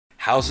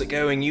How's it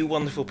going, you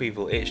wonderful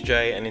people? It's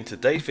Jay, and in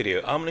today's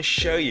video I'm going to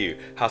show you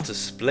how to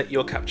split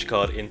your capture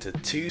card into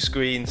two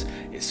screens.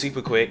 It's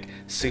super quick,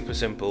 super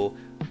simple.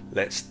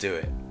 Let's do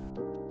it.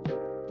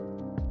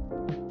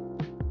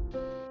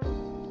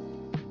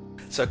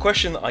 So a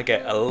question that I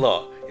get a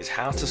lot is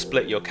how to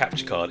split your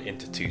capture card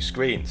into two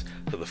screens.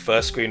 So the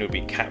first screen would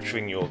be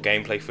capturing your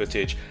gameplay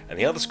footage, and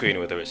the other screen,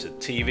 whether it's a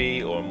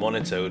TV or a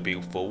monitor, would be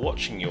for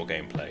watching your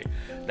gameplay.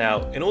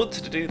 Now, in order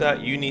to do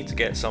that, you need to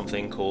get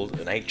something called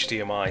an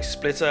HDMI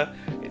splitter.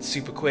 It's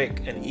super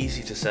quick and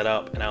easy to set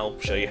up, and I'll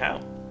show you how.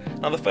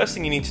 Now, the first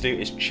thing you need to do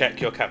is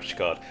check your capture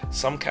card.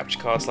 Some capture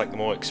cards, like the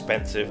more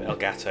expensive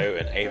Elgato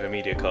and Ava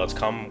Media cards,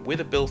 come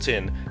with a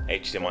built-in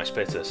HDMI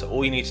splitter. So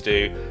all you need to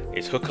do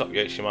is hook up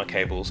your HDMI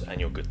cables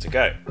and you're good to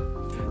go.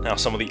 Now,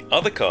 some of the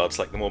other cards,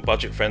 like the more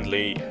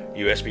budget-friendly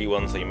USB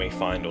ones that you may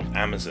find on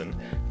Amazon,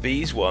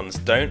 these ones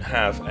don't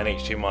have an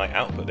HDMI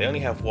output. They only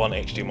have one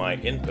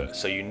HDMI input,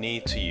 so you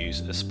need to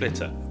use a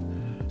splitter.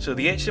 So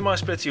the HDMI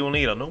splitter you'll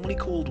need are normally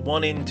called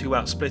 1-in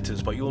 2-out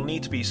splitters, but you'll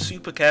need to be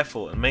super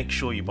careful and make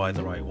sure you buy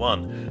the right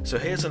one. So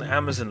here's an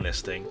Amazon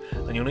listing,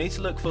 and you'll need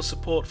to look for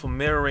support for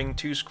mirroring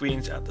two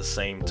screens at the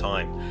same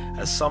time,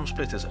 as some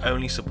splitters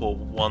only support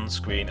one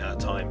screen at a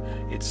time.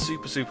 It's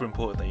super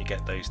important that you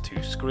get those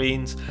two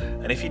screens,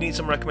 and if you need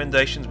some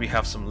recommendations, we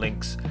have some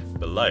links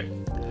below.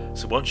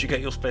 So once you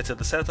get your splitter,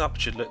 the setup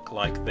should look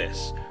like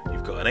this.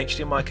 You've got an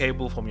HDMI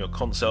cable from your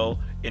console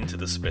into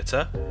the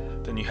splitter,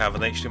 then you have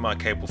an HDMI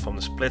cable from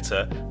the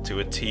splitter to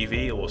a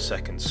TV or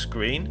second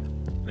screen,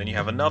 and then you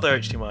have another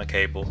HDMI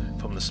cable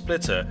from the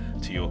splitter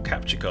to your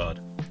capture card.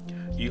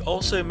 You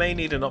also may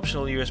need an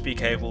optional USB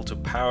cable to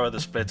power the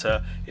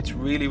splitter. It's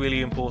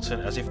really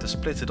important, as if the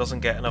splitter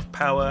doesn't get enough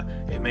power,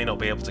 it may not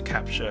be able to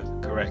capture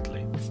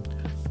correctly.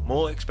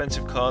 More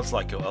expensive cards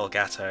like your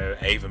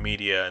Elgato, Ava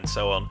Media and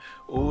so on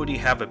already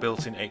have a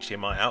built-in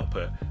HDMI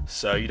output,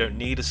 so you don't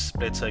need a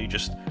splitter. You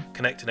just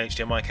connect an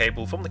HDMI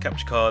cable from the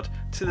capture card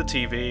to the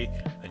TV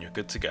and you're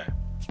good to go.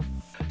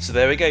 So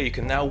there we go, you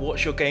can now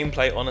watch your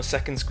gameplay on a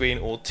second screen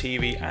or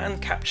TV and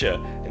capture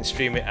and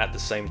stream it at the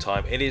same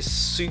time. It is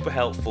super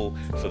helpful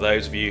for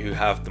those of you who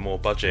have the more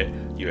budget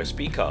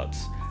USB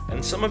cards.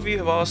 And some of you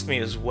have asked me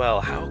as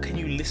well, how can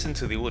you listen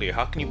to the audio?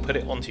 How can you put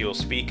it onto your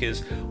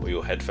speakers or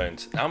your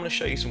headphones? Now I'm going to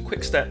show you some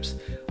quick steps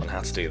on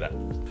how to do that.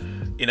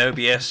 In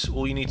OBS,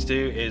 all you need to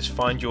do is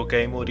find your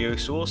game audio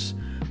source,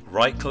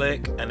 right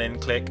click and then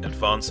click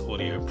Advanced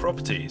Audio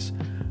Properties.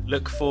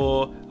 Look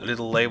for a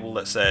little label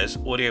that says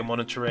Audio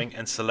Monitoring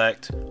and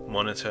select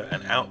Monitor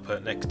and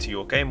Output next to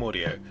your game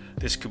audio.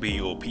 This could be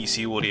your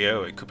PC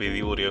audio, or it could be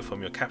the audio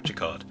from your capture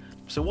card.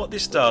 So what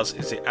this does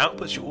is it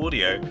outputs your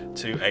audio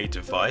to a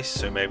device,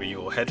 so maybe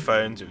your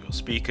headphones or your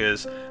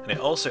speakers, and it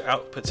also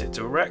outputs it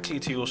directly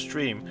to your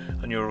stream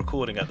and your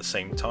recording at the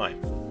same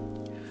time.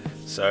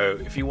 So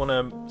if you want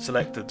to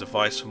select the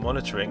device for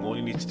monitoring, all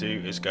you need to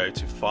do is go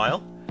to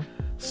File,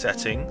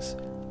 Settings,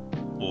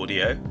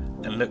 Audio,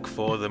 and look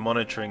for the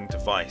monitoring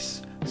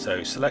device.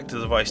 So select the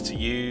device to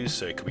use,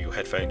 so it could be your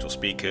headphones or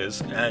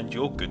speakers, and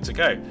you're good to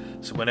go.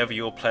 So whenever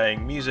you're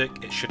playing music,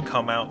 it should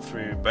come out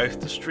through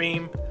both the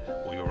stream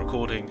or your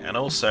recording and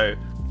also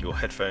your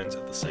headphones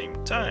at the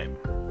same time.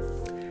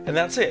 And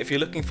that's it. If you're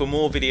looking for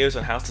more videos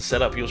on how to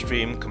set up your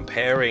stream,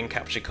 comparing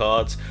capture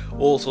cards,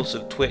 all sorts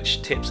of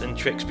Twitch tips and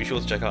tricks, be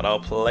sure to check out our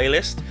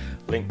playlist.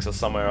 Links are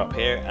somewhere up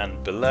here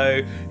and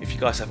below. If you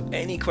guys have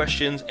any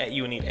questions,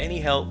 you need any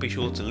help, be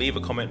sure to leave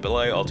a comment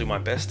below. I'll do my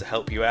best to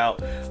help you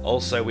out.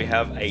 Also, we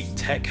have a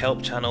tech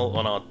help channel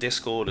on our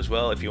Discord as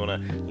well, if you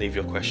want to leave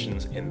your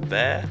questions in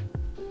there.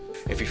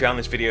 If you found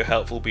this video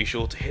helpful, be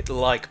sure to hit the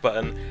like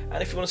button,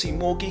 and if you want to see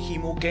more geeky,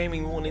 more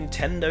gaming, more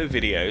Nintendo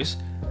videos,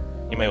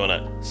 you may want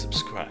to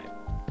subscribe.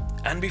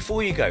 And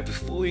before you go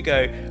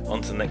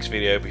on to the next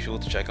video, be sure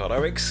to check out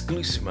our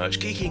exclusive merch,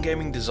 Geeky and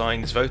Gaming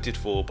Designs, voted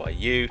for by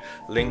you.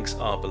 Links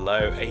are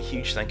below. A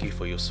huge thank you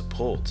for your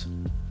support.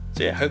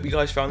 So yeah, hope you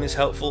guys found this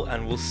helpful,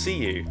 and we'll see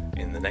you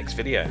in the next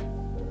video.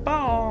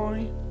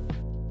 Bye!